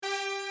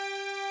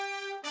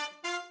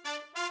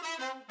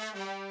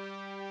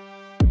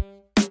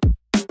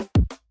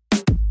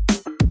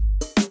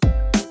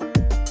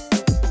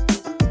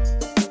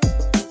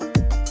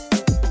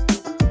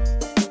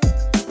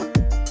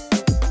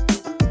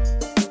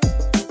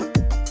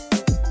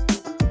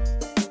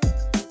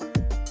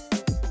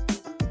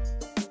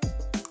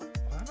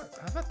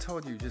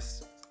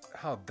just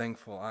how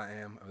thankful I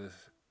am of this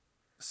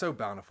so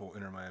bountiful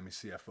Inter Miami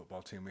CF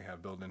football team we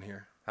have built in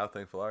here. How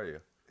thankful are you?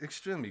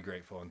 Extremely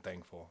grateful and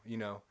thankful. You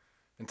know,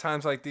 in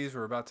times like these,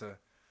 we're about to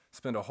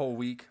spend a whole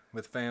week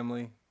with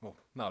family. Well,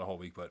 not a whole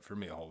week, but for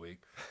me, a whole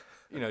week.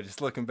 You know,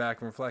 just looking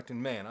back and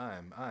reflecting, man,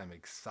 I'm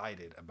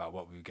excited about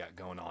what we've got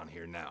going on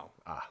here now.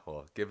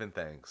 Well, giving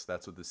thanks.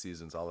 That's what the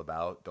season's all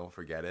about. Don't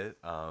forget it.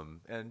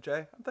 And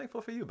Jay, I'm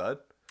thankful for you, bud.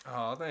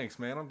 Oh, thanks,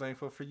 man. I'm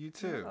thankful for you,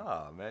 too.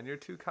 Oh, man, you're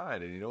too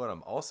kind. And you know what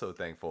I'm also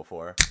thankful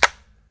for?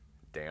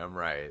 Damn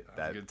right.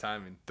 That's good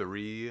timing.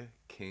 Three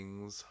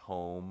Kings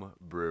Home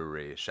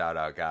Brewery. Shout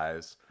out,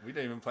 guys. We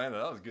didn't even plan that.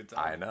 That was good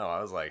timing. I know.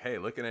 I was like, hey,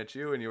 looking at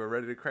you and you were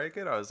ready to crank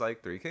it. I was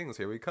like, Three Kings,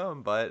 here we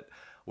come. But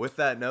with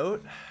that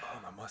note, oh,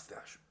 my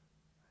mustache.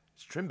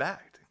 It's trimmed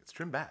back. It's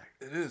trimmed back.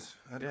 It is.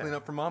 I had to clean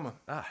up for mama.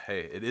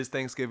 Hey, it is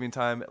Thanksgiving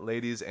time,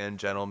 ladies and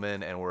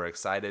gentlemen, and we're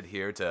excited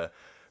here to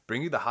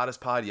bring you the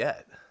hottest pod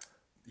yet.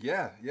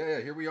 Yeah.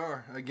 Here we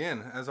are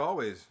again, as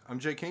always. I'm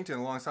Jay Kington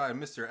alongside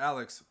Mr.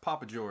 Alex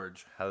Papa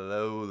George.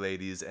 Hello,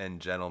 ladies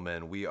and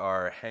gentlemen. We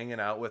are hanging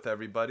out with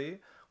everybody.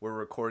 We're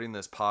recording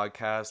this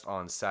podcast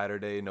on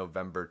Saturday,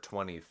 November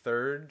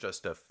 23rd,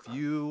 just a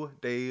few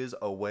days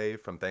away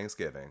from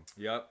Thanksgiving.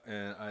 Yep,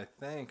 and I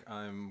think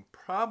I'm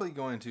probably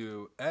going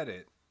to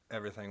edit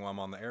everything while I'm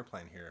on the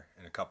airplane here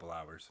in a couple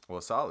hours.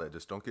 Well, solid.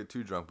 Just don't get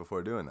too drunk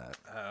before doing that.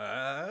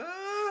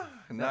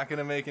 Not going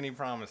to make any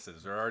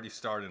promises. We're already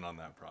starting on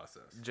that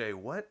process. Jay,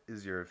 what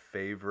is your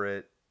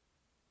favorite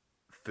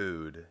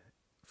food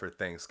for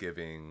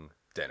Thanksgiving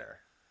dinner?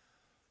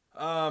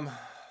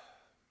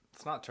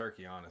 It's not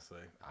turkey,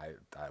 honestly.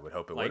 I would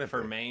hope it like wouldn't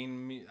for be.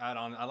 Maine,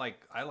 I like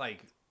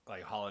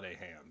holiday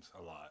hams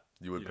a lot.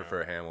 You would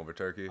prefer ham over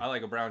turkey? I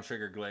like a brown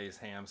sugar glazed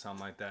ham,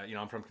 something like that. You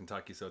know, I'm from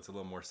Kentucky, so it's a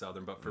little more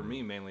southern. But for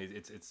me, mainly,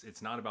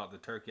 it's not about the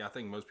turkey. I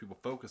think most people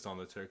focus on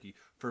the turkey.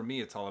 For me,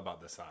 it's all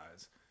about the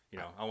size. You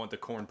know, I want the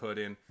corn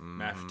pudding,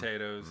 mashed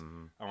potatoes.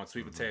 I want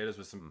sweet potatoes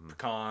with some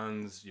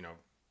pecans. You know,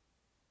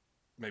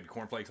 maybe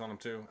cornflakes on them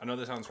too. I know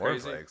this sounds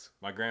crazy.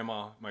 My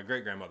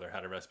great grandmother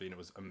had a recipe and it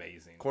was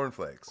amazing.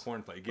 Cornflakes.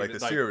 Like the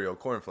cereal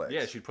cornflakes.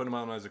 Yeah, she'd put them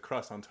on as a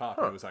crust on top.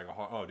 And it was like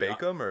bake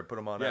them or put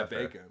them on. Yeah, after?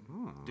 bake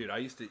them. Dude, I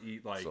used to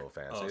eat like so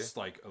fancy.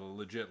 Like a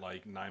legit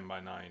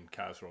 9x9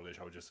 casserole dish.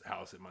 I would just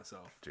house it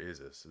myself.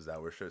 Jesus, is that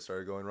where shit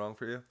started going wrong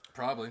for you?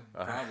 Probably.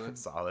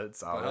 Solid.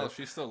 But hell,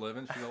 she's still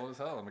living. She's old as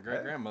hell. I'm a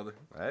great grandmother.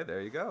 Hey,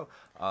 there you go.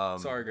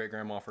 Sorry, great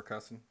grandma, for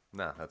cussing.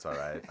 Nah, that's all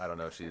right. I don't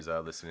know if she's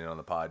listening on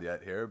the pod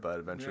yet here, but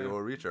eventually we'll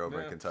reach her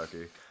over in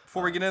Kentucky.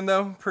 Before we get in,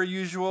 though, per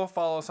usual,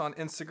 follow us on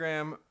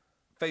Instagram,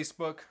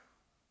 Facebook,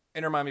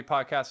 Inter Miami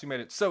Podcast. We made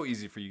it so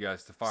easy for you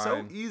guys to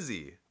find. So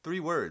easy.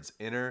 3 words,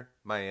 Inter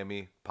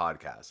Miami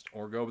Podcast.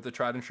 Or go with the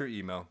tried and true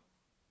email,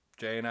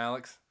 Jay and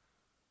Alex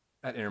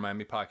at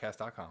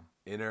intermiamipodcast.com.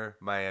 Inter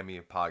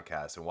Miami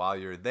Podcast. And while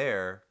you're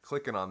there,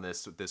 clicking on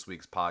this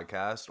week's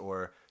podcast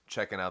or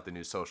checking out the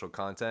new social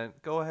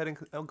content, go ahead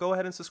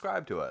and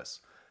subscribe to us.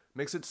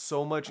 Makes it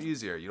so much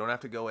easier. You don't have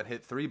to go and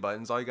hit 3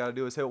 buttons. All you got to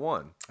do is hit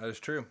 1. That is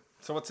true.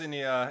 So what's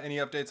any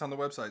updates on the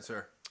website,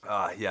 sir?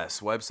 Yes,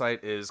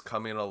 website is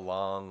coming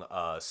along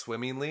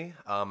swimmingly.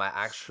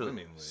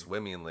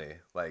 Swimmingly,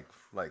 like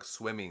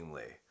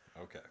swimmingly.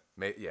 Okay.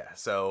 Yeah.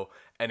 So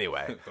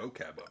anyway,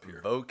 vocab up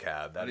here.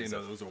 Vocab. I didn't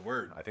know that was a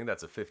word. I think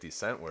that's a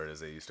 50-cent word,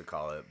 as they used to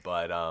call it.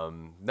 But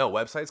no,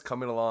 website's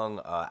coming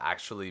along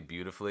actually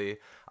beautifully.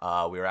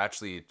 We were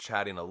actually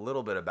chatting a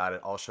little bit about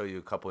it. I'll show you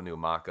a couple of new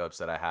mock-ups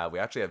that I have. We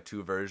actually have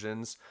 2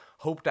 versions.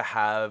 Hope to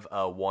have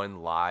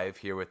one live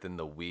here within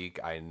the week.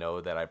 I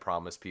know that I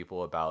promised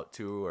people about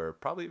 2 or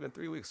probably even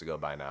 3 weeks ago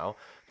by now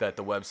that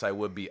the website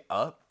would be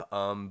up.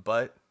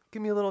 But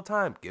give me a little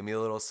time. Give me a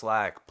little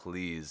slack,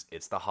 please.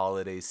 It's the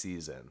holiday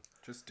season.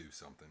 Just do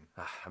something.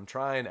 I'm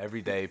trying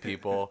every day,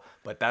 people.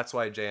 But that's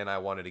why Jay and I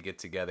wanted to get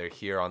together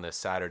here on this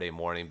Saturday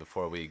morning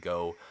before we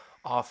go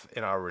off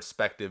in our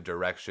respective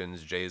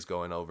directions. Jay's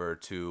going over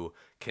to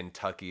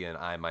Kentucky, and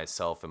I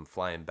myself am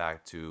flying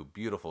back to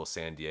beautiful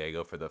San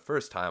Diego. For the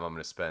first time, I'm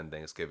going to spend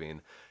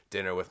Thanksgiving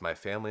dinner with my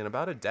family in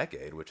about a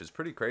decade, which is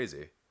pretty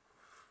crazy.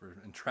 We're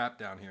entrapped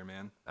down here,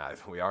 man.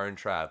 We are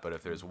entrapped, but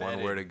if there's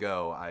one where to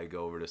go, I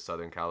go over to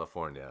Southern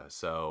California.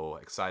 So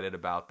excited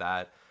about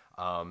that.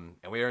 And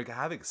we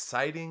have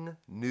exciting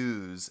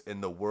news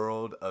in the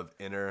world of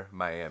Inter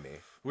Miami.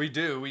 We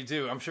do.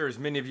 I'm sure as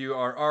many of you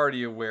are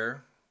already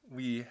aware,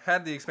 we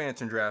had the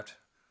expansion draft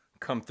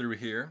come through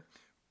here.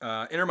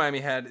 Inter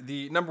Miami had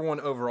the number 1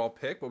 overall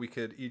pick, but we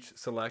could each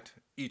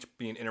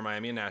being Inter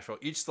Miami and Nashville,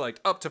 each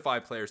select up to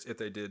 5 players if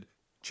they did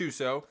choose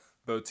so.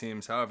 Both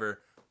teams,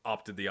 however,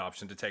 opted the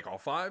option to take all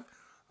 5.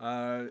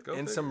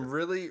 Some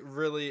really,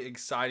 really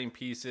exciting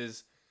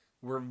pieces.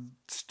 We're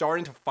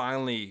starting to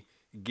finally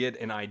get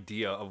an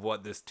idea of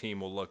what this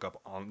team will look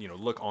on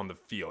the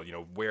field,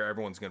 where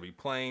everyone's going to be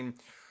playing,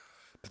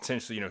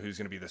 potentially, who's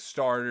going to be the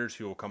starters,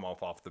 who will come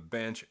off the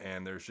bench.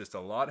 And there's just a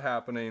lot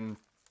happening.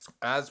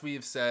 As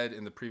we've said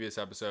in the previous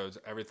episodes,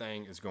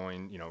 everything is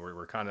going,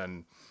 we're kind of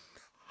in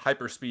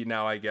hyper speed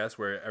now, I guess,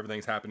 where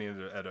everything's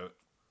happening at a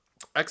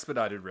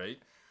expedited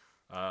rate.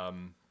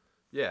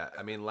 Yeah,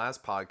 I mean,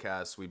 last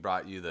podcast we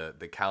brought you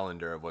the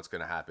calendar of what's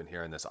going to happen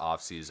here in this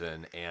off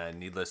season, and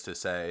needless to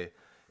say,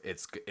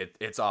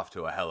 it's off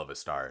to a hell of a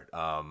start.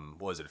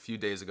 What was it, a few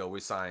days ago we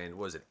signed?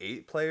 What was it,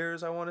 8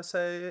 players? I want to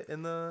say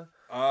in the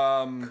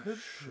how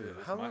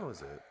long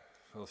was it?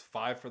 It was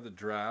 5 for the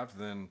draft.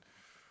 Then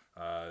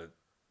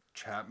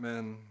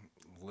Chapman,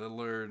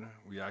 Lillard.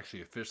 We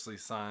actually officially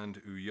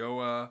signed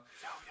Ulloa.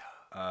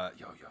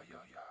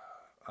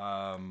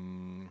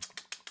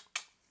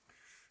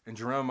 And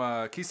Jerome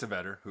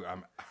Kiesewetter, who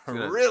I'm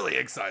really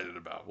excited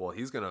about. Well,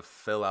 he's gonna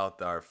fill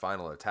out our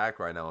final attack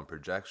right now in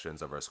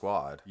projections of our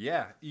squad.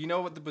 Yeah, you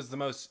know what was the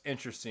most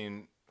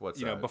interesting? What's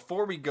you know, that?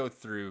 before we go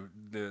through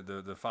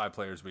the 5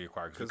 players we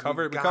acquired, because we 'Cause we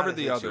covered gotta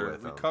the hit you other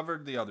with we them.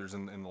 covered the others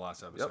in the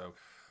last episode.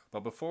 But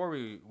before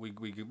we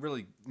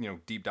really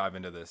deep dive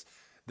into this,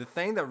 the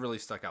thing that really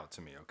stuck out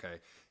to me,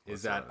 okay,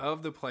 is that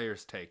of the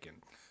players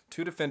taken,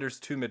 2 defenders,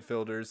 2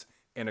 midfielders,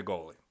 and a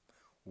goalie.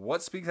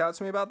 What speaks out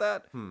to me about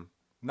that?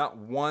 Not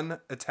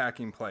one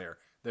attacking player.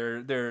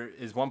 There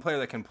is one player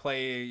that can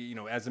play,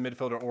 as a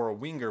midfielder or a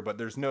winger, but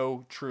there's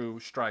no true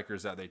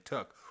strikers that they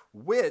took,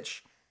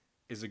 which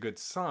is a good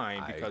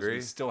sign because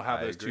we still have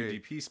those 2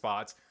 DP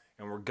spots,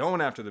 and we're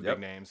going after the big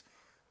names.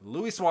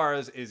 Luis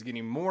Suarez is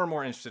getting more and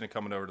more interested in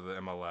coming over to the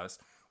MLS.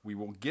 We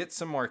will get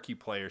some marquee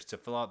players to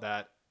fill out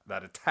that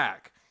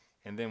attack,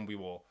 and then we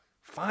will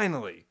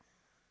finally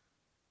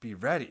be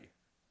ready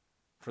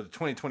for the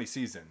 2020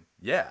 season.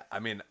 Yeah, I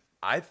mean,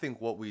 I think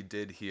what we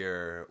did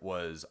here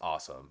was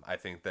awesome. I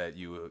think that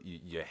you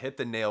hit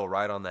the nail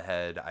right on the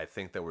head. I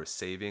think that we're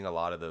saving a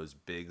lot of those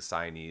big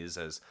signees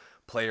as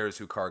players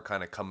who are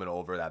kind of coming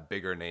over that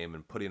bigger name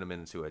and putting them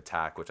into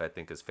attack, which I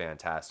think is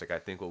fantastic. I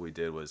think what we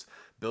did was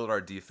build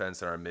our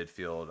defense and our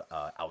midfield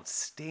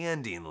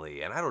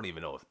outstandingly. And I don't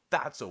even know if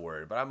that's a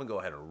word, but I'm going to go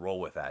ahead and roll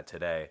with that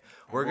today.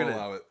 We'll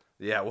allow it.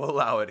 Yeah, we'll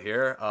allow it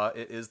here.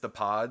 It is the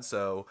pod,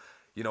 so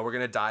we're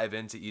going to dive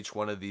into each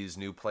one of these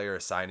new player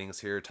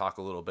signings here, talk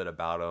a little bit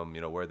about them,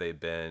 where they've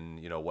been,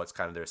 what's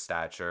kind of their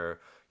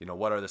stature,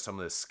 what are some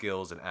of the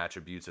skills and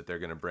attributes that they're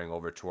going to bring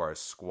over to our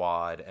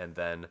squad, and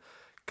then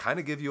kind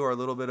of give you our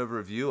little bit of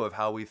review of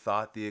how we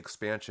thought the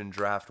expansion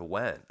draft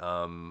went.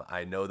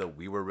 I know that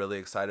we were really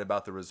excited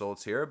about the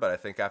results here, but I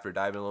think after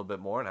diving a little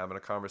bit more and having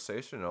a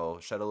conversation, it'll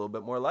shed a little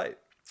bit more light.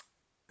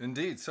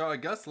 Indeed. So I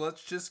guess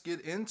let's just get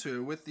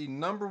into it with the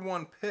number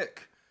 1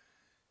 pick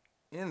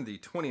in the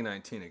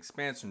 2019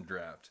 expansion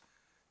draft.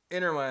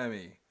 Inter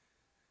Miami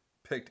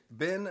picked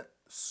Ben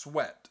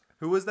Sweat.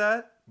 Who was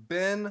that?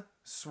 Ben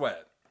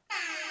Sweat.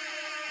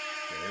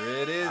 There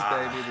it is,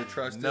 baby. The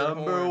trusted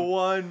Number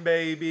horn. 1,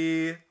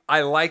 baby.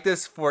 I like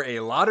this for a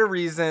lot of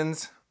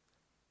reasons.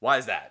 Why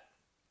is that?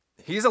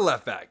 He's a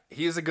left back.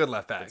 He is a good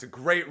left back. It's a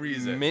great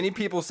reason. Many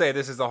people say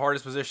this is the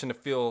hardest position to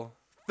fill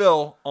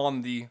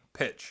on the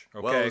pitch.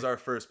 Okay? Well, it was our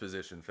first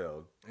position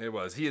filled. It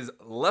was. He is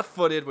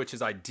left-footed, which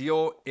is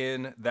ideal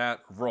in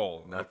that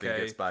role. Nothing okay?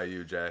 gets by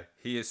you, Jay.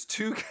 He has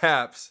 2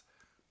 caps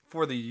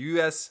for the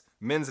U.S.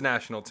 men's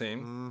national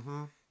team.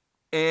 Mm-hmm.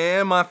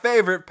 And my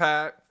favorite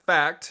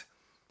fact,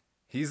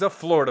 he's a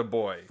Florida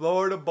boy.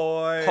 Florida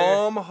boy.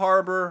 Palm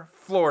Harbor,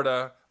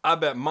 Florida. I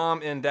bet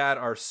mom and dad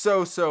are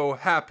so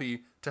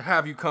happy to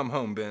have you come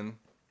home, Ben.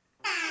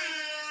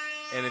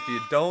 And if you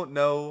don't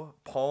know,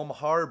 Palm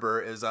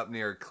Harbor is up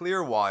near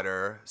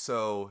Clearwater.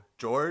 So,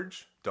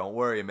 George, don't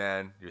worry,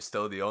 man. You're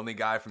still the only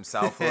guy from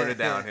South Florida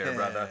down here,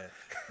 brother.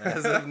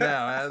 As of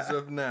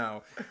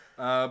now.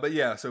 But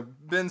yeah, so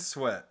Ben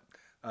Sweat,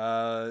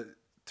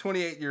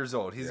 28 years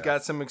old. He's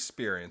got some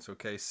experience,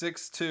 okay?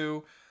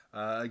 6'2",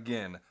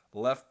 again,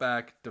 left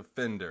back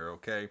defender,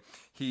 okay?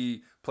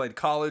 He played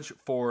college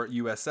for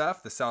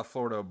USF, the South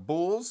Florida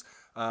Bulls,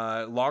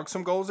 logged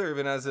some goals there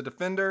even as a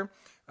defender.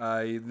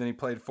 Then he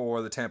played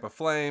for the Tampa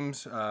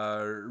Flames,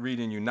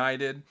 Reading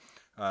United,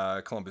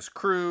 Columbus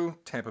Crew,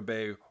 Tampa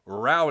Bay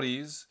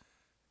Rowdies,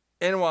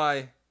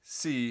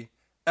 NYCFC,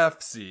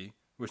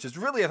 which is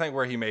really, I think,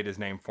 where he made his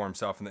name for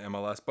himself in the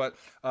MLS. But,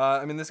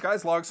 this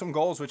guy's logged some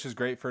goals, which is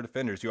great for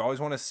defenders. You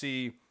always want to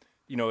see,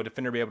 a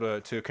defender be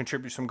able to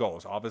contribute some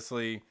goals.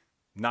 Obviously,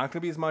 not going to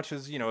be as much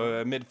as, a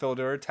midfielder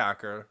or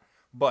attacker.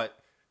 But,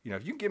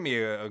 if you can give me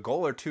a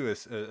goal or two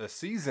a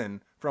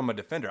season from a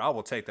defender, I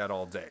will take that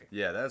all day.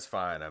 Yeah, that's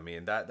fine. I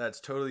mean, that's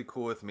totally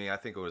cool with me. I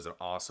think it was an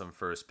awesome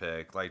first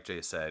pick. Like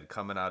Jay said,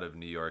 coming out of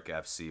New York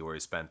FC, where he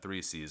spent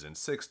 3 seasons,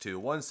 6'2",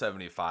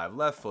 175,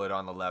 left foot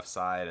on the left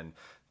side. And,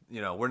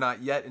 we're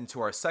not yet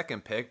into our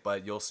second pick,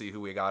 but you'll see who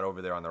we got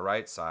over there on the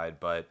right side.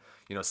 But,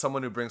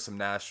 someone who brings some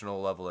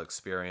national level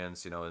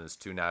experience, in his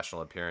 2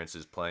 national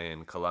appearances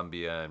playing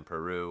Colombia and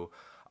Peru.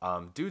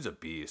 Dude's a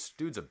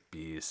beast.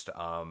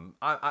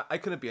 I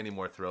couldn't be any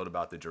more thrilled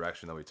about the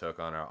direction that we took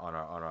on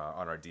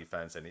our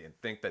defense, and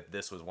think that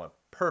this was one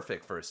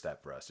perfect first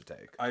step for us to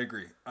take. I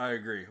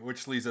agree.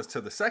 Which leads us to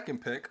the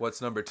second pick.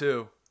 What's number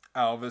 2?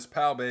 Alvis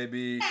Powell,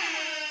 baby.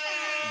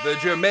 The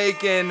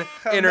Jamaican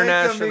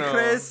international.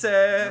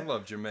 I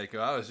love Jamaica.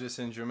 I was just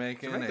in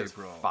Jamaica in Jamaica's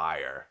April.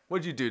 fire.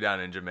 What'd you do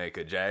down in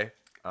Jamaica, Jay?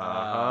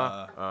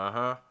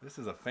 This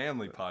is a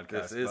family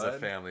podcast. This is bud. a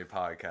family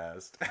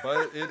podcast.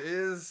 But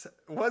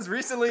was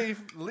recently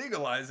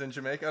legalized in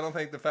Jamaica. I don't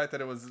think the fact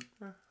that it was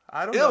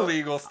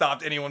illegal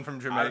stopped anyone from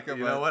Jamaica.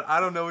 You know what?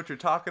 I don't know what you're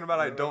talking about.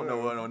 I don't know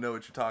what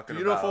you're talking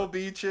Beautiful about.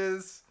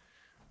 beaches.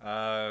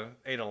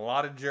 Ate a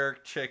lot of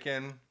jerk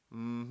chicken.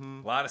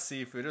 A lot of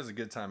seafood. It was a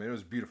good time. It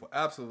was beautiful.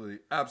 Absolutely,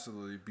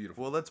 absolutely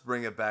beautiful. Well, let's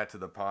bring it back to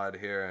the pod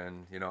here.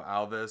 And,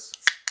 Alvis,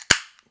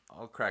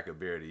 I'll crack a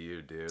beer to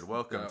you, dude.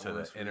 Welcome to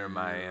the Inter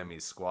Miami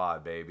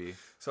squad, baby.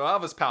 So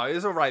Alvis Powell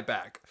is a right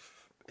back.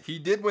 He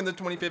did win the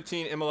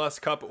 2015 MLS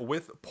Cup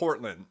with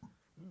Portland.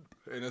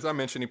 And as I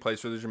mentioned, he plays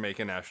for the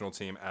Jamaican national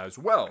team as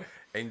well.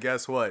 And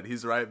guess what?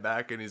 He's right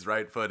back and he's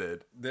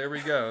right-footed. There we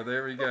go.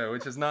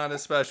 Which is not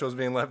as special as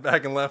being left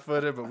back and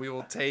left-footed, but we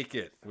will take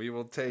it.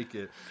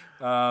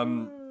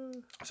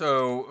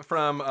 So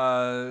from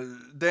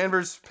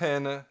Danvers,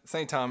 Penn,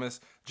 St. Thomas,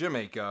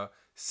 Jamaica,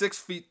 6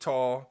 feet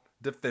tall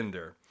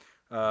defender.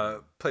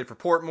 Played for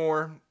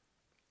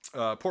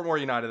Portmore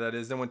United, that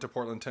is. Then went to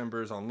Portland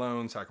Timbers on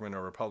loan,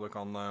 Sacramento Republic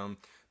on loan.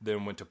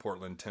 Then went to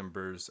Portland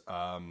Timbers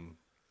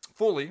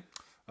fully.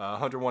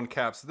 101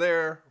 caps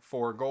there,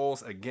 4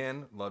 goals.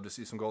 Again, love to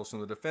see some goals from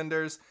the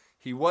defenders.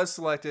 He was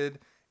selected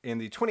in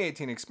the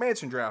 2018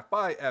 expansion draft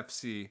by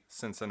FC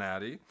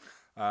Cincinnati,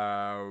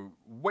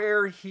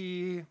 where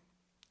he,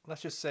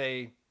 let's just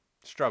say,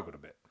 struggled a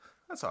bit.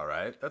 That's all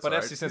right. But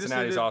FC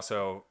Cincinnati is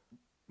also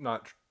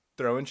not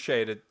throwing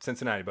shade at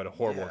Cincinnati, but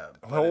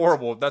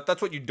horrible.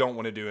 That's what you don't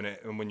want to do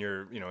when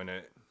you're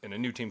in a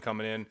new team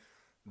coming in.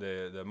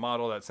 The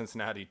model that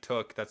Cincinnati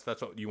took, that's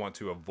what you want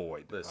to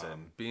avoid.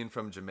 Listen, being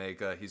from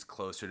Jamaica, he's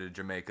closer to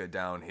Jamaica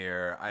down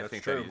here. I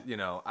think true.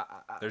 that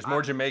there's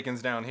more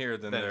Jamaicans down here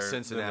than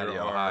Cincinnati,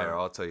 Ohio.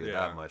 I'll tell you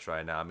that much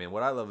right now. I mean,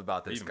 what I love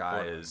about this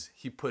guy is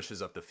he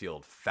pushes up the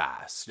field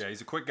fast. Yeah,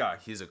 he's a quick guy.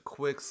 He's a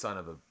quick son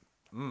of a.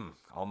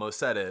 Almost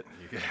said it.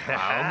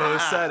 I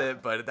almost said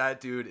it, but that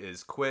dude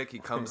is quick. He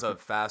comes up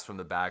fast from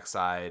the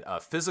backside.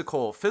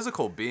 Physical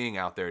being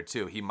out there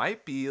too. He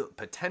might be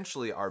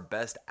potentially our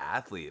best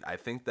athlete. I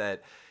think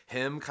that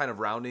him kind of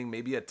rounding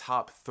maybe a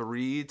top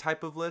 3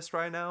 type of list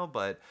right now,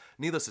 but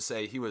needless to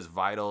say, he was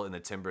vital in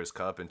the Timbers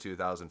Cup in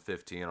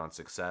 2015 on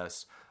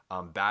success.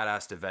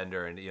 Badass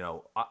defender, and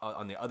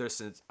on the other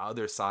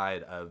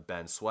side of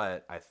Ben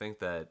Sweat, I think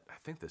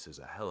this is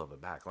a hell of a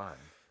back line.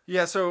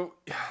 Yeah, so,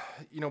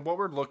 what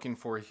we're looking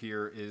for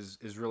here is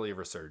really a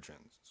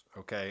resurgence,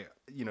 okay?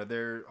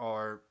 There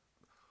are,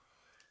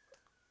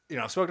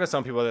 I've spoken to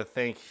some people that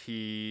think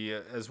he,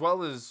 as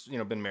well as,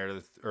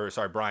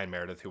 Brian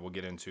Meredith, who we'll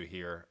get into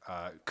here,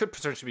 could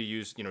potentially be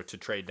used, to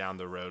trade down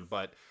the road.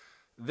 But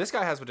this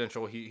guy has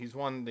potential. He's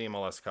won the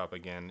MLS Cup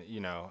again.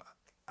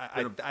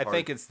 I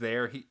think it's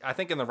there. I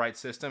think in the right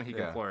system, he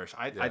can flourish.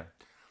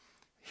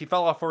 He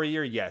fell off for a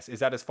year, yes.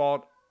 Is that his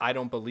fault? I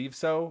don't believe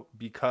so,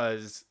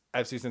 because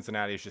FC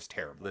Cincinnati is just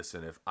terrible.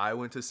 Listen, if I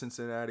went to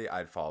Cincinnati,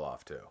 I'd fall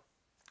off too.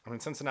 I mean,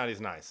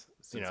 Cincinnati's nice.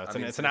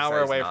 It's an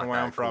hour away from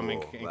where I'm from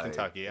in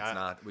Kentucky. It's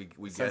not. We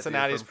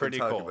Cincinnati's pretty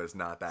Kentucky, cool, but it's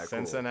not that cool.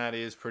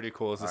 Cincinnati is pretty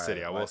cool as a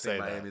city. I will say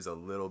that. Miami's a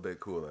little bit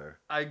cooler.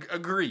 I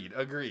agreed.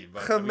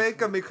 But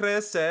Jamaica me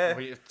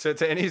crece.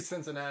 To any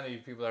Cincinnati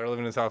people that are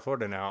living in South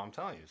Florida now, I'm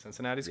telling you,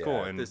 Cincinnati's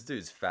cool. And this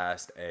dude's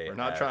fast. We're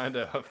not trying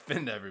to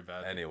offend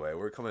everybody. Anyway,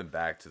 we're coming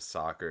back to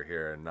soccer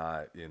here and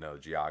not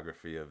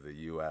geography of the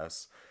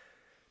U.S.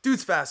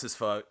 Dude's fast as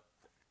fuck.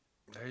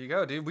 There you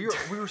go, dude. We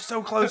were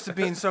so close to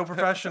being so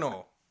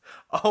professional.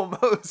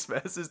 Almost.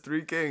 This is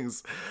 3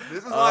 Kings.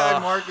 This is why I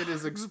mark it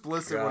as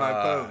explicit when I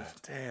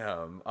post.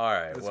 Damn. All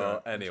right.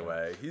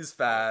 Anyway, he's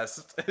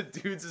fast.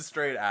 Dude's a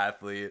straight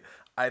athlete.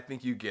 I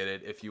think you get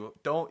it. If you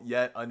don't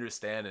yet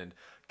understand and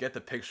get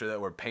the picture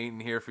that we're painting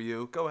here for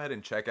you, go ahead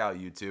and check out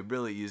YouTube.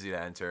 Really easy to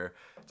enter.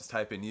 Just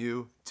type in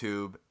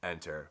YouTube,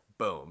 enter.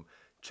 Boom.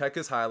 Check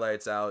his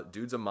highlights out.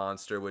 Dude's a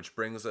monster, which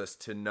brings us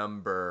to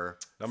number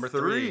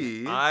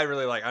 3. I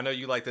really like. I know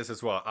you like this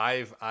as well.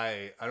 I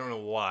don't know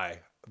why,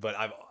 but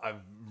I've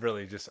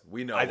really just.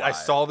 We know. I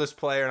saw this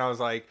player and I was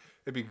like,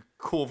 it'd be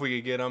cool if we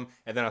could get him.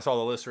 And then I saw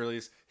the list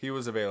release. He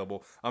was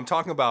available. I'm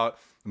talking about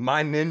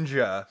my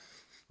ninja,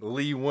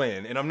 Lee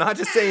Nguyen, and I'm not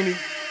just saying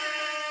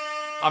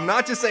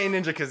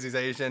ninja because he's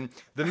Asian.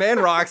 The man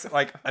rocks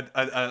like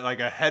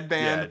a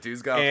headband. Yeah,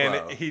 dude's got and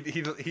flow. He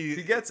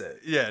gets it.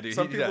 Yeah, dude.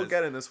 Some people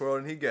get in this world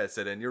and he gets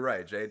it. And you're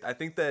right, Jade. I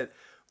think that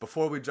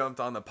before we jumped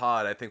on the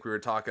pod, I think we were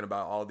talking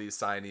about all these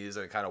signees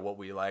and kind of what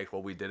we liked,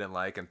 what we didn't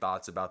like, and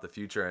thoughts about the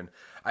future. And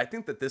I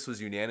think that this was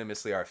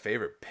unanimously our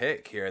favorite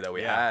pick here that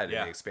we had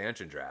in the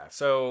expansion draft.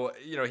 So,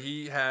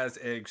 he has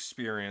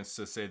experience,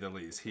 to say the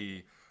least.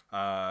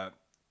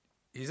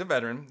 He's a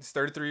veteran. He's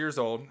 33 years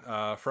old,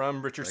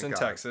 from Richardson,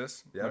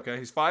 Texas. Yep. Okay,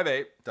 he's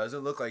 5'8".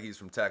 Doesn't look like he's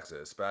from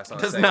Texas, but that's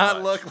not Does saying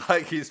not much. look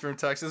like he's from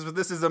Texas, but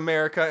this is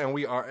America, and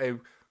we are a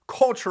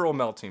cultural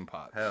melting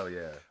pot. Hell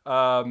yeah.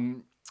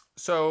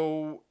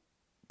 So,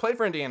 played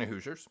for Indiana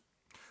Hoosiers,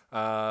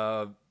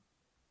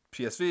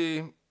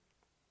 PSV,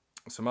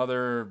 some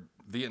other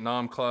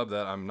Vietnam club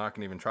that I'm not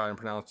going to even try and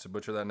pronounce to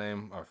butcher that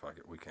name. Oh, fuck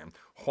it, we can.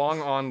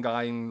 Hoang On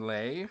Gain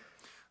Lei.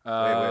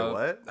 Wait,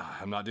 what?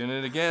 I'm not doing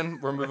it again.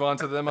 We're moving on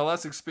to the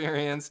MLS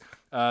experience.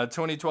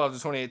 2012 to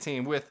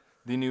 2018 with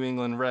the New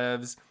England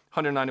Revs,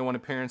 191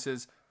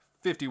 appearances,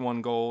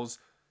 51 goals.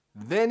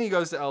 Then he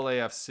goes to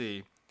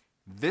LAFC.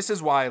 This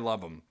is why I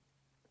love him.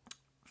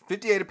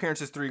 58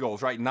 appearances, 3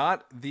 goals, right?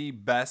 Not the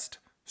best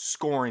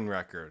scoring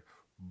record,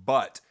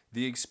 but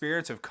the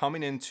experience of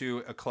coming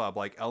into a club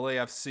like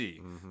LAFC,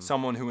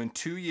 someone who in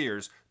 2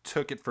 years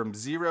took it from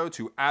 0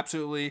 to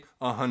absolutely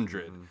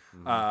 100.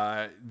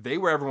 They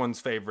were everyone's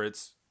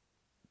favorites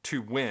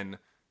to win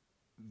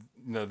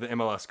the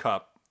MLS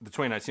Cup, the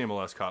 2019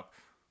 MLS Cup.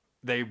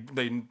 They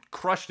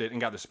crushed it and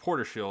got the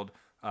Supporter Shield.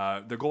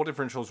 The goal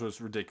differentials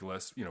was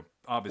ridiculous.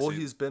 Obviously. Well,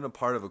 he's been a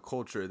part of a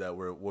culture that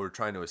we're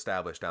trying to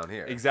establish down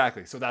here.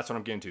 Exactly. So that's what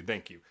I'm getting to.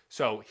 Thank you.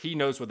 So he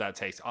knows what that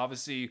takes.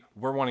 Obviously,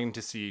 we're wanting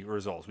to see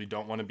results. We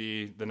don't want to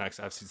be the next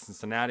FC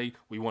Cincinnati.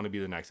 We want to be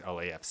the next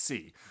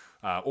LAFC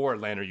or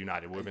Atlanta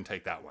United. We'll even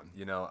take that one.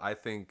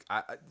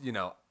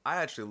 I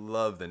actually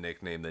love the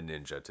nickname the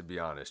Ninja, to be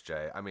honest,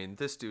 Jay. I mean,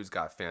 this dude's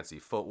got fancy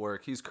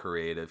footwork. He's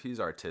creative. He's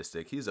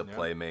artistic. He's a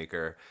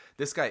playmaker.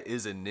 This guy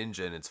is a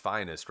ninja in its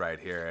finest right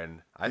here,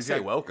 and I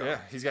say welcome. Yeah,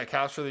 he's got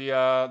caps for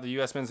the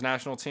U.S. men's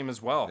national team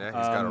as well. Yeah,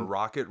 he's got a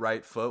rocket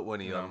right foot when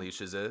he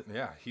unleashes it.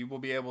 Yeah, he will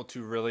be able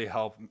to really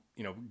help,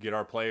 get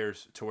our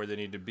players to where they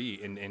need to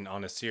be in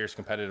on a serious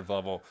competitive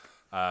level,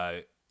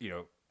 at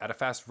a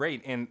fast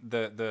rate. And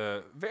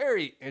the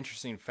very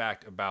interesting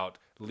fact about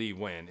Lee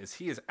Nguyen is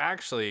he is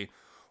actually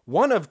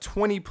one of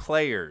 20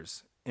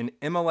 players in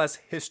MLS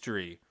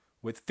history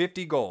with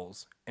 50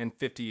 goals and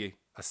 50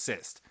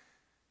 assists.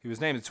 He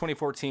was named the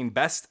 2014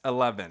 Best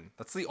 11.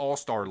 That's the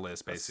all-star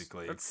list,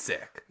 basically. That's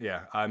sick.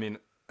 Yeah, I mean,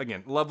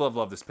 again,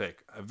 love this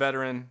pick. A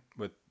veteran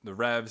with the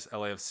Revs,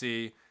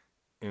 LAFC,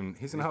 and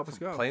he's gonna help us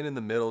go. Playing in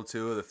the middle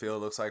too of the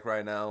field, looks like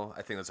right now.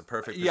 I think that's a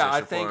perfect position.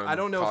 Yeah, for him. I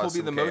don't know if he'll Cause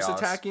be the some most chaos.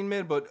 attacking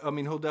mid, but I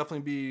mean, he'll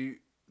definitely be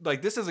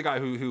like this is a guy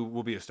who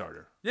will be a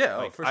starter. Yeah,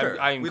 like, for sure.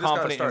 I'm We just got a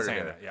confident in starter saying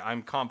here. that. Yeah,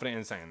 I'm confident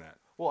in saying that.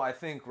 Well, I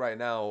think right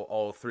now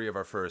all 3 of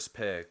our first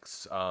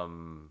picks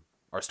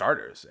are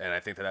starters, and I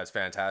think that's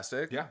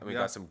fantastic. Yeah, and we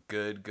yeah. got some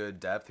good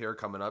depth here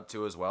coming up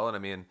too as well. And I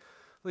mean,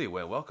 Lee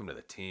Nguyen, welcome to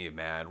the team,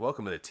 man.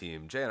 Welcome to the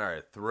team. Jay and I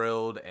are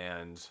thrilled,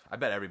 and I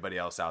bet everybody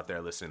else out there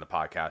listening to the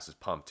podcast is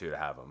pumped too to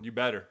have him. You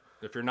better.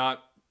 If you're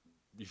not,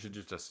 you should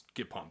just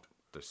get pumped.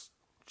 Just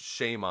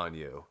shame on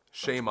you.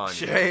 Shame on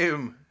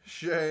you.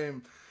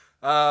 Shame.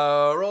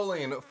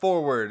 Rolling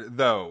forward,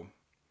 though.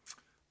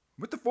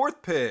 With the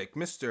 4th pick,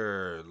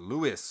 Mr.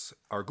 Luis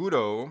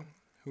Argudo,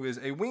 who is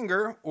a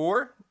winger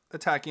or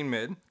attacking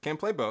mid. Can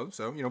play both,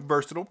 so,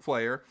 versatile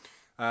player.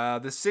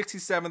 The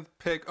 67th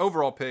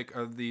overall pick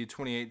of the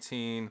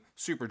 2018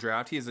 Super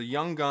Draft. He is a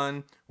young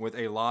gun with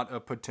a lot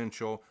of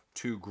potential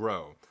to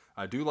grow.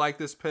 I do like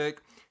this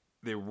pick.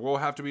 There will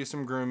have to be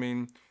some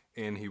grooming,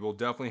 and he will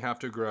definitely have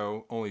to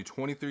grow. Only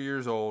 23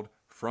 years old,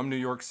 from New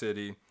York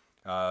City.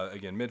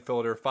 Again,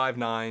 midfielder,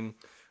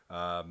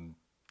 5'9".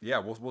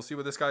 We'll see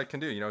what this guy can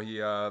do.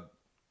 He, I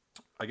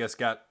guess,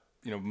 got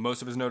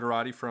most of his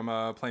notoriety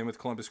from playing with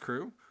Columbus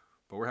Crew,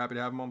 but we're happy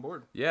to have him on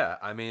board. Yeah,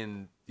 I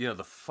mean,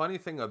 the funny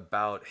thing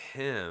about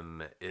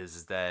him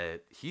is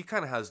that he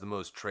kind of has the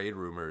most trade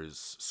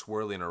rumors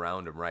swirling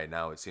around him right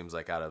now, it seems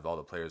like, out of all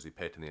the players we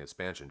picked in the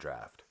expansion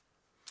draft.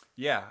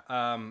 Yeah.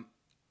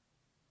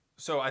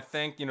 So I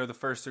think, the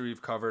first 3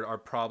 we've covered are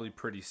probably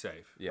pretty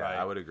safe. Yeah, right?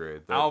 I would agree.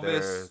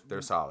 Alvis,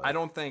 they're solid. I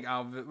don't think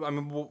Alvis. I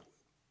mean,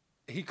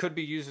 he could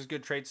be used as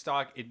good trade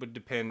stock. It would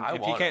depend.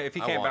 If he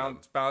can't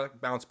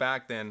bounce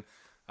back, then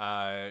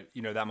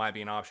that might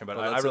be an option. But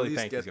I really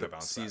think he's going to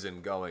bounce back.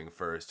 Season going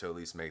first to at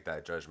least make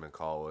that judgment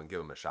call and give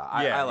him a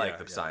shot. Yeah, I like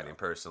the signing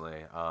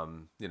personally.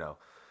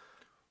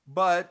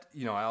 But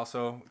I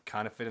also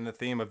kind of fit in the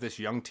theme of this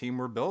young team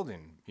we're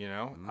building.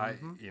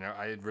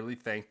 I really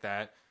think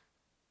that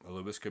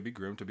Lewis could be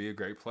groomed to be a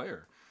great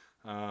player.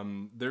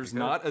 There's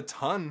not a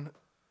ton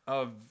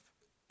of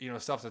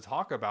stuff to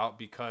talk about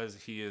because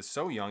he is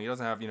so young. He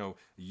doesn't have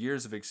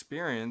years of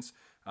experience.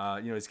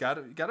 He's got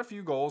a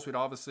few goals. We'd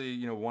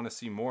obviously want to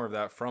see more of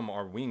that from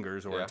our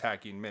wingers or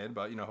attacking mid,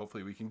 but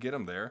hopefully we can get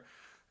him there.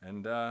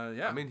 And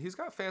I mean, he's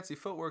got fancy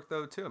footwork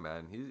though too,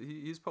 man.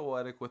 He's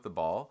poetic with the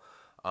ball.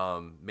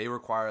 May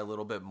require a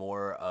little bit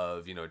more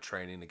of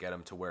training to get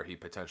him to where he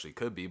potentially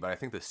could be, but I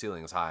think the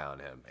ceiling is high on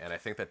him, and I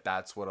think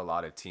that's what a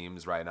lot of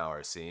teams right now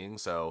are seeing.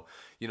 So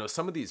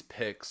some of these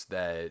picks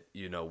that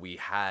we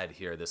had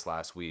here this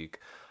last week,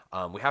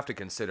 we have to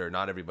consider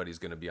not everybody's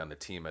going to be on the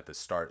team at the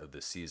start of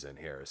the season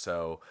here.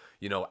 So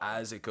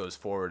as it goes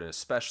forward, and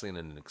especially in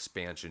an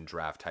expansion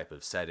draft type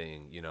of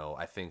setting,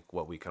 I think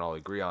what we can all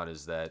agree on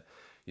is that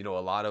a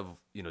lot of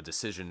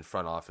decision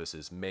front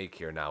offices make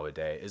here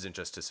nowadays isn't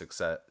just to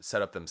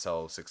set up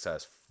themselves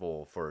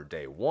successful for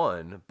day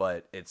one,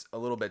 but it's a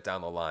little bit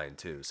down the line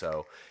too.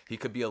 So he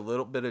could be a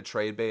little bit of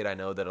trade bait. I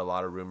know that a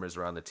lot of rumors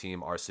around the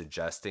team are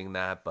suggesting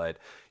that, but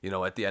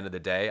at the end of the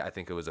day, I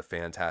think it was a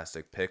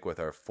fantastic pick with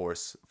our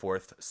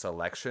fourth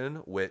selection,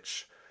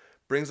 which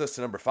brings us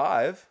to number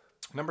 5.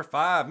 Number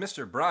 5,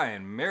 Mr.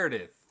 Brian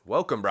Meredith.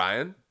 Welcome,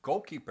 Brian.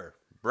 Goalkeeper.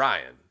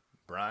 Brian.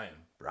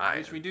 Brian.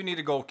 Which we do need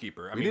a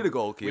goalkeeper. We need a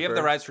goalkeeper. We have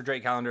the rights for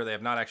Drake Callender. They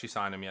have not actually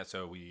signed him yet,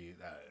 so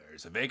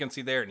there's a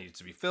vacancy there. It needs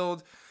to be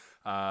filled.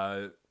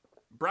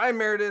 Brian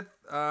Meredith.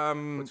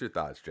 What's your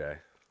thoughts, Jay?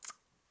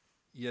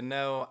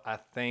 I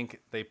think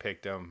they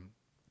picked him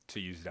to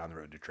use down the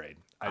road to trade.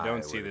 I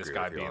don't see this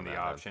guy being the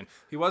option.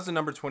 He was the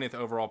number 20th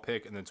overall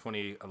pick in the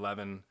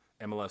 2011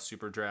 MLS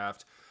Super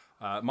Draft.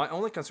 My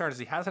only concern is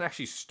he hasn't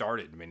actually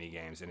started many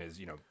games in his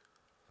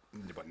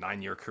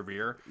 9-year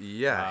career.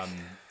 Yeah.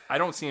 I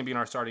don't see him being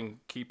our starting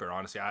keeper,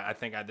 honestly. I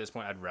think at this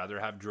point I'd rather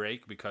have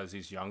Drake because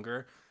he's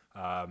younger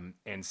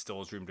and still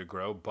has room to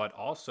grow. But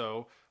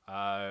also,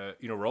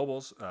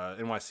 Robles,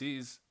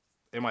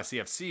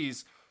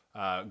 NYCFC's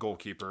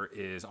goalkeeper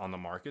is on the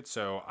market.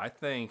 So I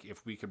think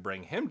if we could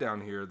bring him down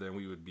here, then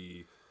we would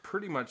be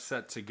pretty much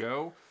set to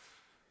go.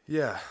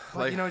 Yeah.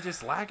 But,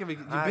 just lack of...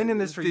 You've been in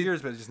this for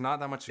years, but just not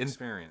that much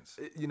experience.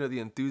 The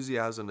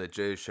enthusiasm that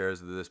Jay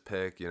shares with this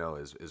pick,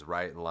 is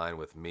right in line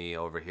with me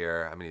over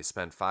here. I mean, he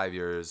spent 5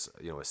 years,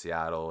 with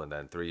Seattle and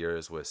then 3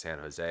 years with San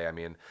Jose. I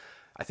mean,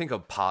 I think a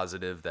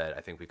positive that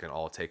I think we can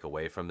all take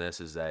away from this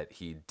is that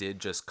he did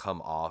just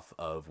come off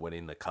of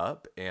winning the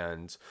cup.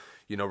 And,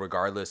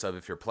 regardless of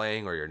if you're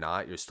playing or you're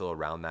not, you're still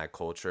around that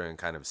culture and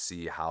kind of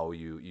see how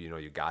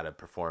you got to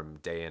perform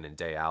day in and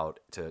day out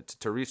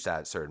to reach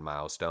that certain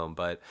milestone.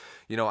 But,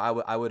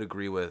 I would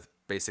agree with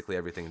basically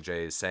everything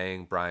Jay is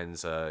saying.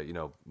 Brian's,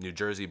 New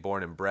Jersey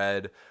born and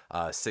bred,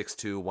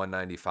 6'2",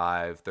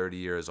 195, 30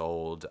 years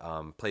old,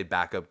 played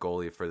backup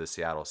goalie for the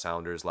Seattle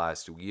Sounders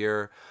last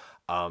year.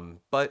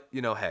 But,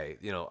 hey,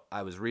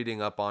 I was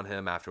reading up on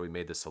him after we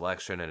made the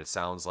selection, and it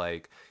sounds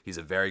like he's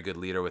a very good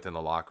leader within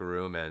the locker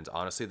room. And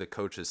honestly, the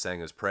coach is saying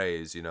his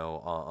praise,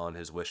 on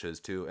his wishes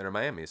to Inter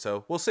Miami.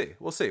 So we'll see.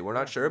 We're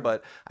not sure,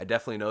 but I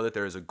definitely know that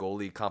there is a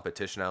goalie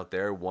competition out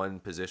there.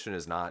 One position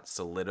is not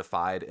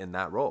solidified in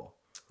that role.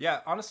 Yeah,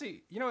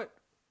 honestly, you know what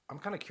I'm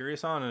kind of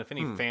curious on, and if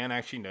any fan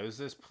actually knows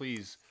this,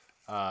 please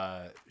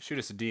shoot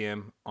us a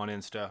DM on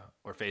Insta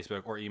or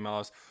Facebook or email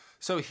us.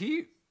 So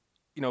he...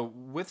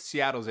 with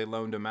Seattle, they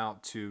loaned him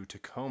out to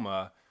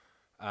Tacoma.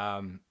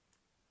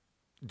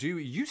 Do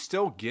you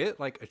still get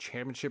like a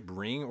championship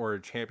ring or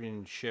a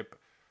championship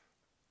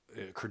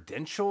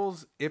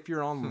credentials if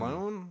you're on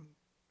loan?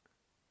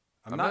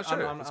 I'm not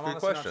sure. I'm That's a good honestly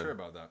question. not sure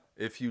about that.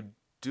 If you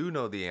do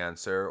know the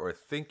answer or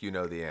think you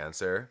know the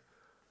answer,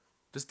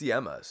 just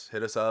DM us.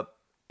 Hit us up,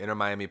 Inter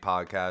Miami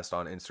Podcast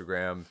on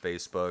Instagram,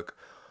 Facebook,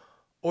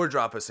 or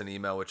drop us an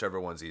email, whichever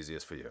one's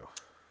easiest for you.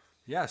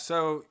 Yeah,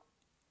 so...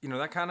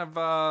 that kind of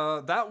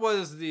that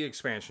was the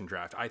expansion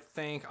draft. I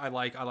think I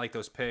like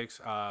those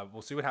picks.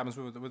 We'll see what happens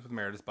with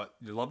Meredith, but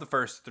you love the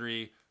first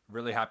three.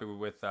 Really happy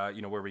with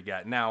where we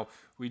get. Now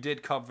we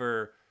did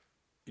cover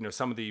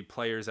some of the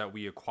players that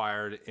we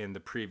acquired in the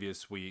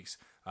previous weeks,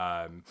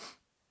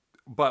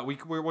 but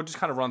we'll just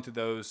kind of run through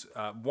those.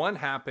 One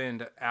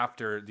happened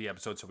after the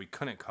episode, so we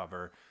couldn't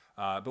cover.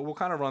 But we'll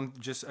kind of run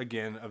just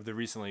again of the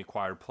recently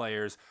acquired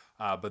players.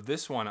 But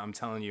this one, I'm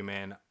telling you,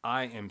 man,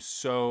 I am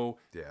so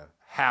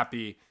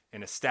happy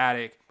and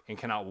ecstatic and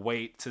cannot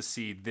wait to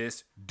see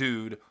this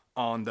dude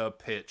on the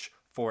pitch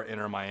for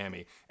Inter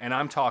Miami. And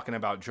I'm talking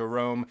about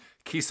Jerome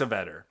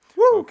Kiesewetter.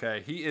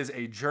 Okay, he is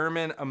a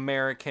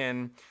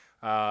German-American,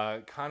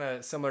 kind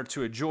of similar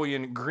to a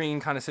Julian Green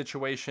kind of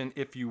situation,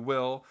 if you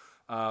will.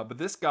 But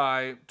this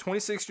guy,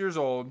 26 years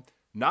old,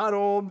 not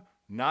old,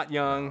 not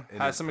young,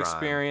 has some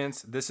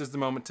experience. This is the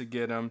moment to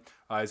get him.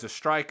 He's a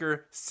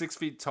striker, 6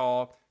 feet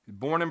tall,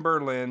 born in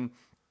Berlin.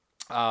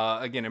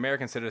 Again,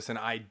 American citizen.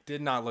 I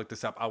did not look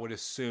this up. I would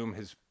assume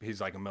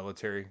he's like a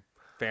military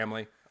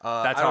family.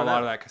 That's how a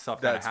lot of that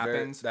stuff kind of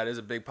happens. That is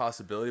a big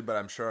possibility, but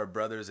I'm sure our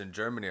brothers in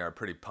Germany are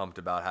pretty pumped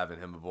about having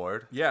him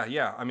aboard.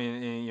 Yeah. I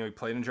mean, he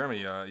played in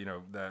Germany.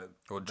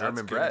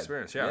 German bred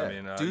experience. Yeah. I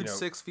mean, dude's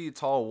 6 feet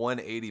tall,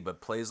 180,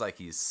 but plays like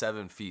he's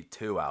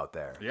 7'2" out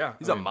there. Yeah,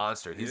 he's a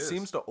monster. He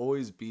seems to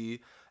always be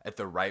at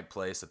the right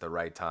place at the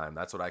right time.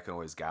 That's what I can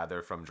always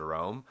gather from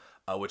Jerome,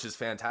 which is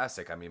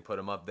fantastic. I mean, put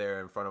him up there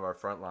in front of our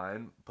front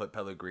line. Put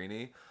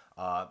Pellegrini.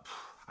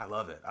 I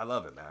love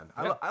it, man.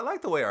 Yeah. I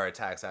like the way our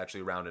attack's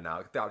actually rounding out.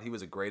 I thought he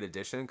was a great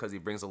addition because he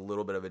brings a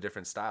little bit of a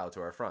different style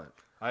to our front.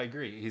 I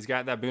agree. He's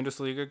got that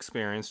Bundesliga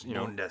experience.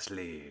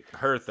 Bundesliga.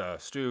 Hertha,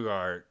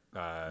 Stuttgart,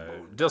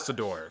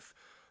 Düsseldorf.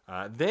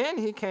 Then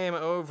he came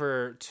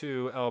over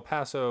to El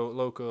Paso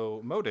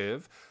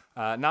Locomotive,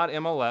 not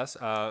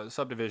MLS,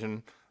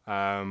 subdivision,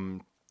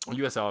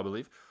 USL, I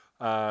believe.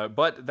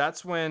 But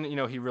that's when,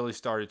 he really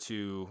started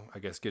to, I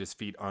guess, get his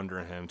feet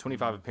under him.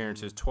 25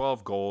 appearances,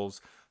 12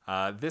 goals.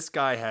 This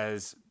guy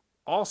has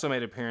also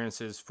made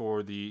appearances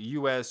for the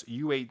U.S.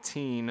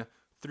 U18,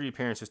 3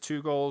 appearances,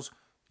 2 goals.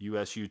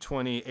 U.S.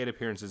 U20, 8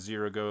 appearances,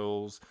 0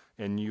 goals.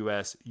 And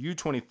U.S.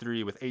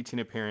 U23 with 18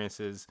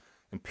 appearances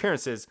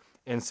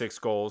and 6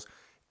 goals.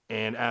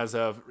 And as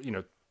of,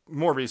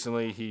 more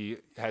recently, he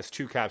has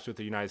 2 caps with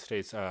the United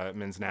States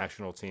men's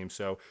national team.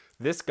 So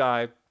this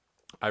guy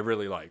I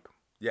really like.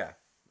 Yeah.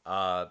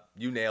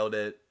 You nailed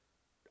it.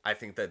 I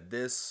think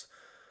it's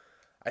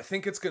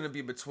going to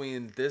be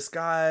between this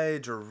guy,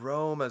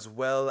 Jerome, as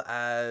well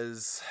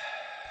as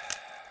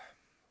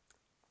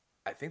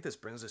I think this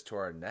brings us to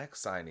our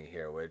next signing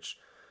here, which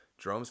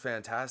Jerome's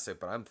fantastic,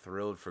 but I'm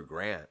thrilled for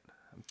Grant.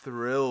 I'm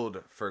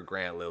thrilled for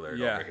Grant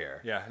Lillard over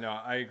here. Yeah, no,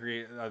 I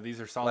agree.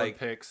 These are solid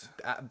picks.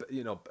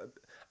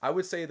 I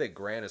would say that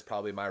Grant is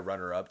probably my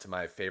runner-up to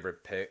my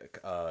favorite pick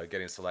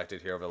getting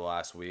selected here over the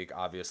last week.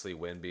 Obviously,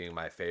 Wynn being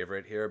my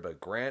favorite here, but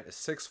Grant is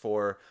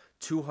 6'4",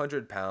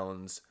 200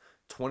 pounds,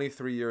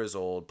 23 years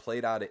old,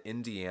 played out of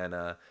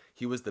Indiana.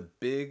 He was the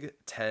Big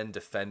Ten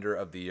Defender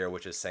of the Year,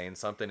 which is saying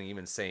something, and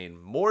even saying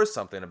more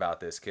something about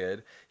this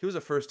kid. He was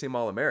a first-team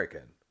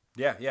All-American.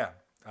 Yeah.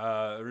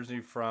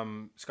 Originally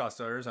from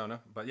Scottsdale,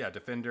 Arizona, but yeah,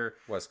 defender.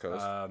 West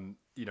Coast.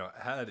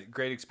 Had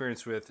great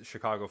experience with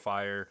Chicago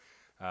Fire,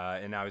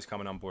 and now he's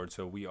coming on board.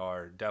 So we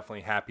are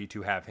definitely happy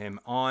to have him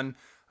on.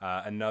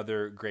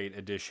 Another great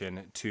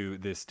addition to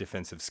this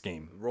defensive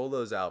scheme. Roll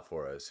those out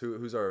for us.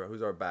 Who's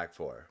our back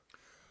four?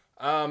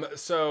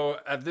 So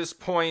at this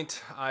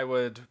point, I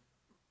would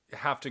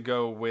have to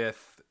go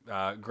with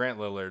Grant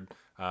Lillard.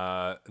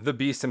 The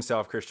beast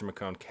himself, Christian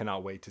McCone.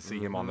 Cannot wait to see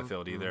him on the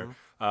field either.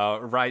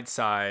 Right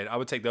side, I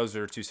would take those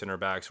are two center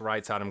backs.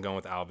 Right side, I'm going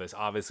with Alvis.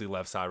 Obviously,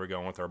 left side, we're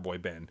going with our boy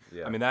Ben.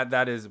 Yeah. I mean,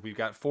 that is, we've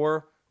got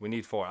 4. We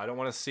need 4. I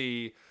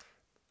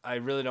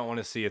really don't want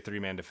to see a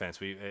 3-man defense.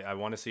 I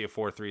want to see a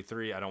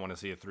 4-3-3. I don't want to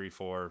see a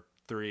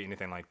 3-4-3,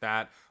 anything like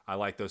that. I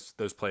like those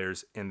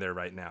players in there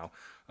right now.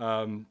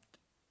 On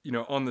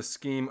the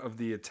scheme of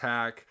the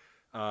attack,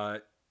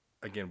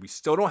 again, we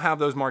still don't have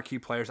those marquee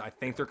players. I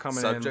think they're coming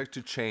Subject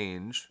to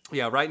change.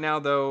 Yeah, right now,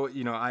 though,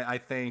 I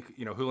think,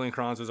 Julian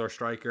Kranz is our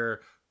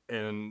striker,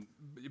 and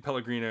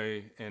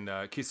Pellegrini and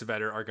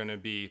Kiesewetter are going to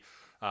be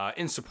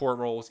in support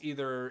roles,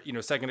 either,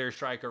 secondary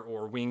striker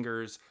or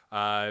wingers,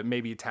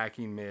 maybe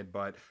attacking mid,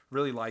 but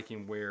really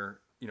liking where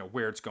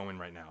it's going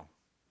right now.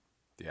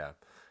 Yeah.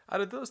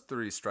 Out of those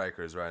 3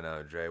 strikers right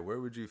now, Jay, where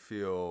would you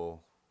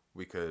feel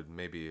we could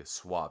maybe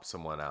swap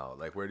someone out?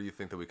 Like, where do you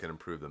think that we can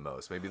improve the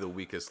most? Maybe the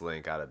weakest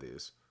link out of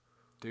these?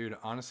 Dude,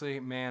 honestly,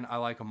 man, I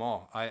like them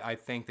all. I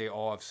think they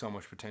all have so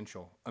much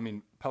potential. I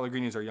mean,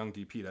 Pellegrini's our young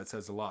DP. That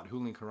says a lot.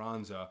 Julian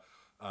Carranza,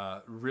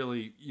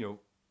 really,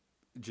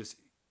 just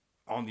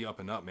on the up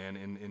and up, man.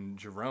 And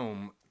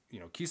Jerome,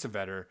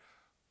 Kiesewetter,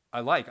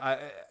 it'll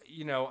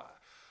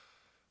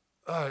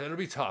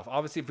be tough.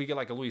 Obviously, if we get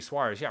like a Luis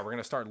Suarez, yeah, we're going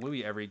to start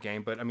Louis every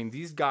game. But, I mean,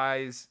 these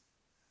guys,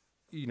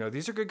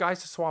 these are good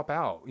guys to swap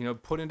out,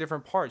 put in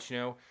different parts,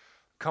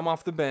 come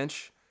off the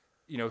bench,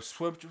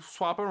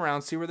 swap them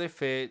around, see where they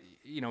fit,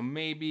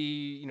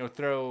 maybe,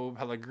 throw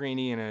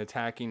Pellegrini in an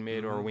attacking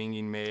mid or a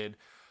winging mid,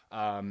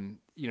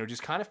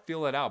 just kind of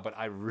feel it out. But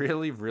I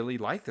really, really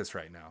like this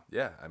right now.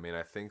 Yeah, I mean,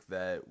 I think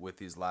that with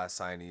these last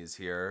signees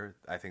here,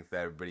 I think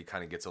that everybody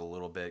kind of gets a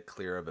little bit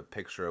clearer of a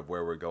picture of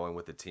where we're going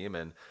with the team.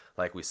 And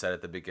like we said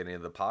at the beginning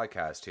of the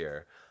podcast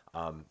here,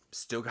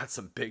 still got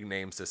some big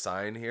names to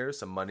sign here,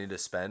 some money to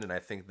spend, and I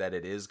think that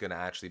it is going to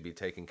actually be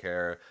taking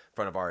care in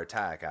front of our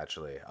attack,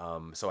 actually.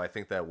 So I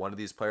think that one of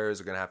these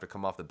players are going to have to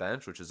come off the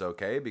bench, which is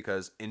okay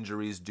because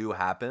injuries do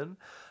happen.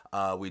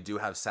 We do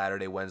have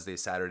Saturday, Wednesday,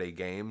 Saturday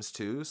games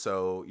too,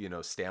 so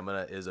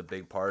stamina is a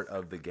big part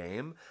of the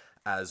game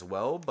as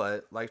well.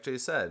 But like Jay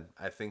said,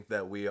 I think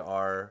that we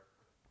are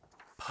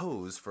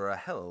posed for a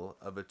hell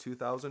of a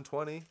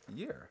 2020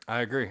 year.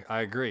 I agree.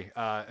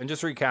 And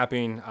just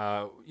recapping,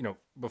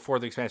 before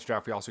the expansion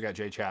draft, we also got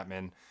Jay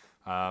Chapman,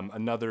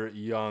 another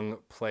young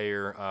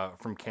player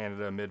from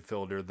Canada,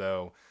 midfielder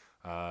though,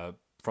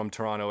 from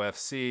Toronto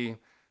FC.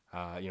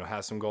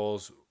 Has some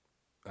goals,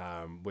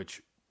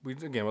 which we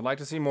again would like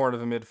to see more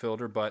of a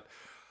midfielder, but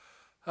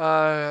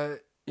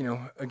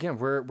again,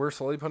 we're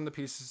slowly putting the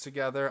pieces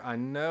together. I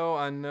know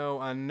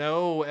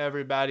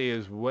everybody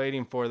is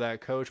waiting for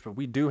that coach, but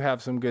we do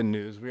have some good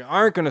news. We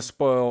aren't going to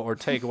spoil or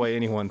take away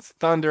anyone's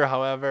thunder.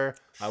 However,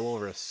 I will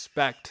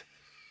respect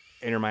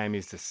Inter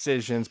Miami's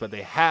decisions, but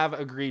they have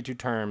agreed to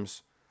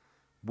terms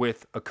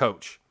with a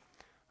coach.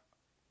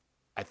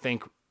 I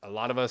think a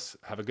lot of us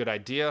have a good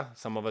idea.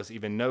 Some of us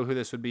even know who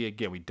this would be.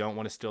 Again, we don't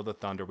want to steal the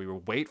thunder. We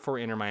will wait for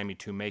Inter Miami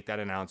to make that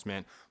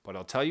announcement, but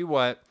I'll tell you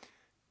what,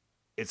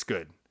 it's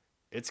good.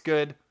 It's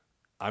good.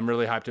 I'm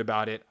really hyped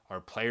about it. Our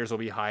players will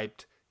be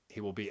hyped. He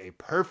will be a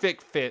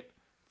perfect fit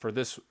for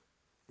this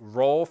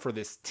role, for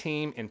this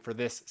team, and for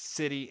this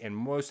city, and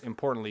most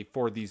importantly,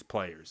 for these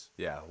players.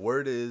 Yeah,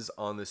 word is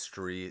on the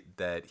street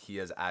that he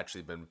has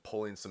actually been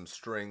pulling some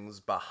strings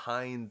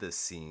behind the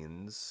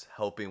scenes,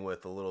 helping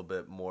with a little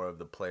bit more of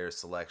the player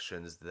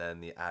selections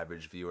than the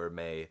average viewer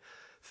may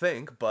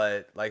think.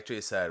 But like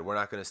Jay said, we're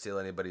not going to steal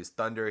anybody's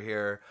thunder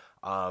here.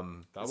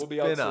 That will be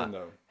out soon,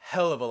 though.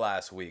 Hell of a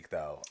last week,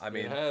 though. I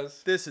mean,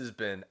 has. This has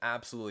been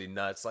absolutely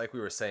nuts. Like we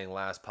were saying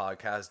last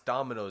podcast,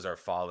 dominoes are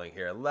falling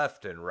here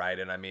left and right.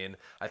 And I mean,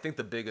 I think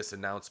the biggest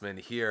announcement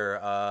here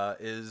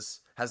has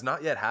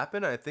not yet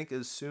happened. I think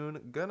is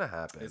soon gonna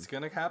happen. It's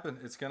gonna happen.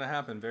 It's gonna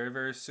happen very,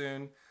 very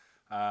soon.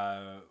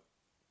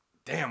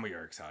 Damn, we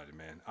are excited,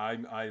 man.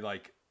 I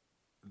like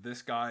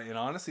this guy, and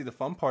honestly, the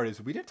fun part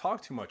is we didn't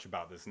talk too much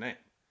about this name.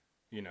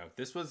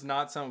 This was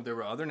not some. There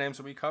were other names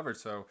that we covered,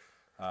 so.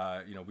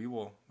 we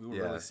will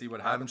really see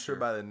what happens. I'm sure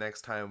by the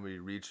next time we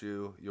reach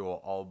you, you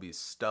will all be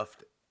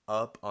stuffed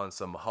up on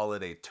some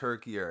holiday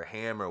turkey or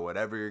ham or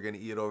whatever you're going to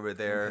eat over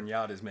there.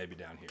 Pinatas maybe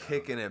down here.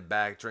 Kicking it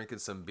back, drinking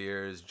some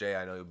beers. Jay,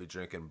 I know you'll be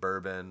drinking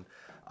bourbon.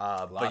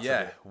 Lots of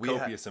it.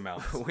 Copious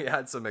amounts. We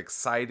had some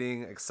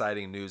exciting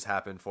news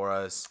happen for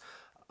us.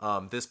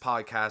 This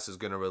podcast is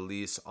going to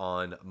release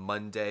on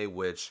Monday,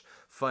 which,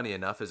 funny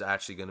enough, is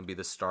actually going to be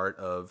the start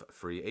of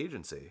free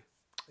agency.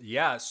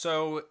 Yeah,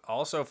 so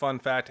also fun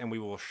fact, and we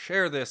will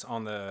share this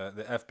on the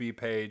FB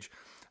page,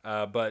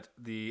 but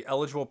the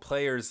eligible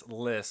players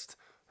list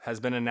has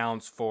been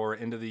announced for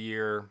end of the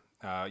year,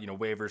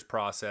 waivers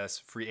process,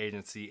 free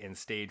agency, and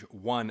stage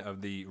 1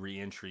 of the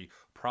re-entry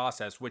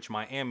process, which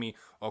Miami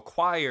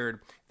acquired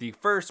the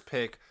first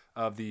pick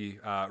of the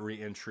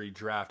re-entry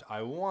draft.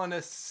 I want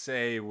to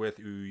say with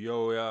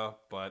Ulloa,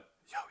 but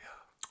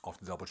I'll have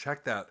to double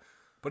check that.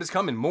 But it's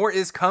coming. More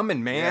is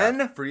coming, man.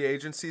 Yeah. Free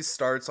agency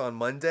starts on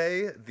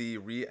Monday. The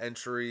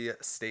re-entry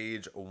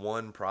stage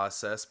 1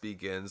 process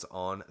begins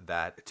on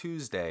that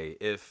Tuesday.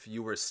 If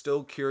you were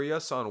still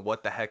curious on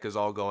what the heck is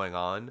all going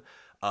on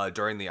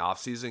during the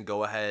offseason,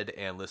 go ahead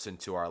and listen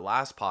to our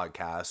last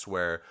podcast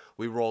where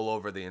we roll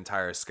over the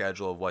entire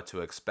schedule of what to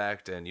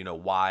expect and,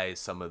 why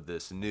some of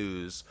this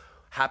news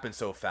happened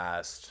so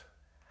fast,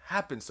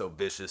 happened so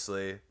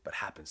viciously, but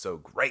happened so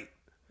great.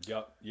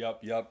 Yup.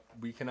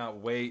 We cannot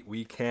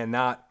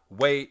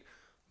wait.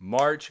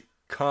 March,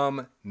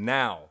 come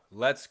now.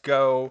 Let's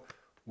go.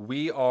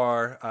 We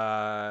are.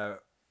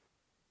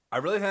 I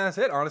really think that's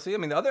it, honestly. I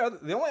mean,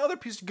 the only other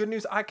piece of good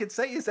news I could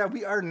say is that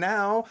we are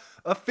now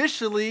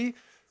officially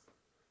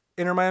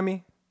Inter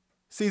Miami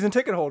season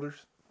ticket holders.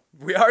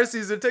 We are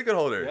season ticket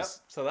holders. Yep.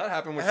 So that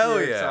happened, which Hell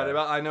we're yeah. excited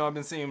about. I know I've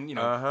been seeing,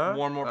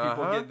 more and more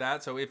people get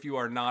that. So if you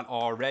are not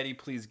already,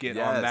 please get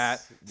on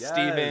that. Yes.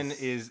 Steven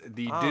is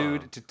the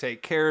dude to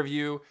take care of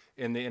you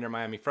in the Inter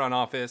Miami front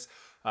office,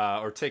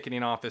 or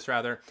ticketing office,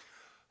 rather.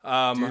 Do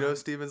you know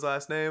Steven's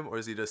last name, or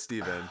is he just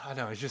Steven? I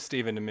know, it's just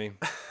Steven to me.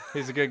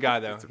 He's a good guy,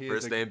 though. It's a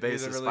first name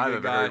basis. He's a If really I've good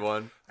ever guy.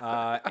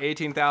 heard one.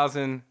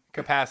 18,000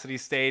 capacity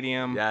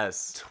stadium.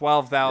 Yes.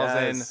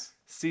 12,000 Yes.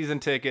 season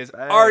tickets.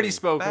 Bang, Already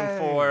spoken bang.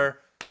 for.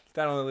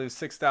 That only leaves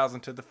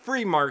 6,000 to the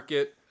free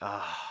market.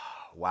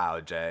 Wow,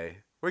 Jay.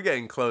 We're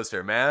getting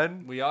closer,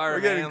 man. We are. We're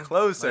getting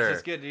closer.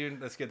 Let's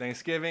get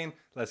Thanksgiving.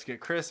 Let's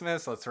get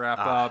Christmas. Let's wrap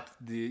up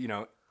the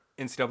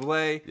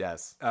NCAA.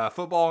 Yes.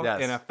 Football.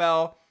 Yes.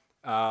 NFL.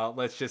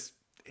 Let's just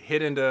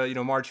hit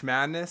into March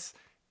Madness,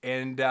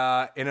 and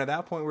at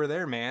that point we're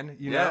there, man.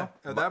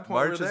 At that point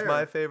March we're there. is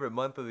my favorite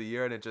month of the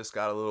year, and it just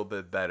got a little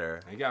bit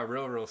better. It got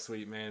real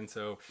sweet, man.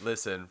 So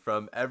listen,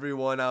 from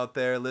everyone out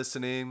there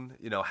listening,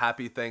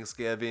 happy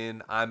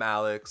Thanksgiving. I'm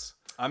Alex.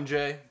 I'm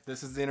Jay.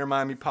 This is the Inter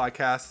Miami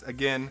Podcast.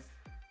 Again,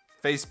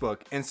 Facebook,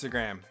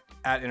 Instagram,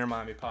 at Inter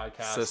Miami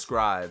Podcast.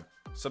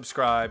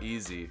 Subscribe.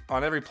 Easy.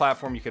 On every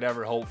platform you could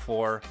ever hope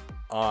for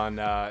on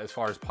as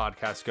far as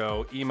podcasts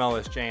go. Email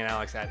us, Jay and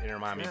Alex, at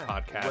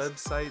InterMiamiPodcast.com.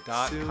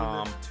 Website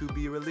soon to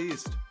be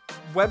released.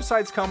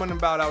 Website's coming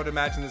about, I would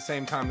imagine, the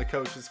same time the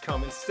coach is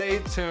coming. Stay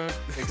tuned.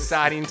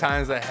 Exciting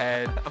times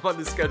ahead. I'm on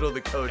the schedule of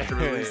the coach to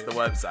release the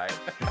website.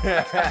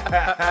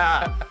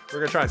 We're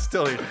going to try and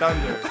steal your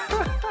thunder.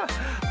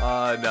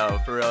 No,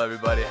 for real,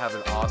 everybody. Have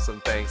an awesome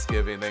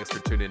Thanksgiving. Thanks for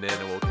tuning in,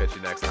 and we'll catch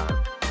you next time.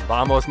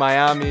 Vamos,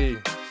 Miami.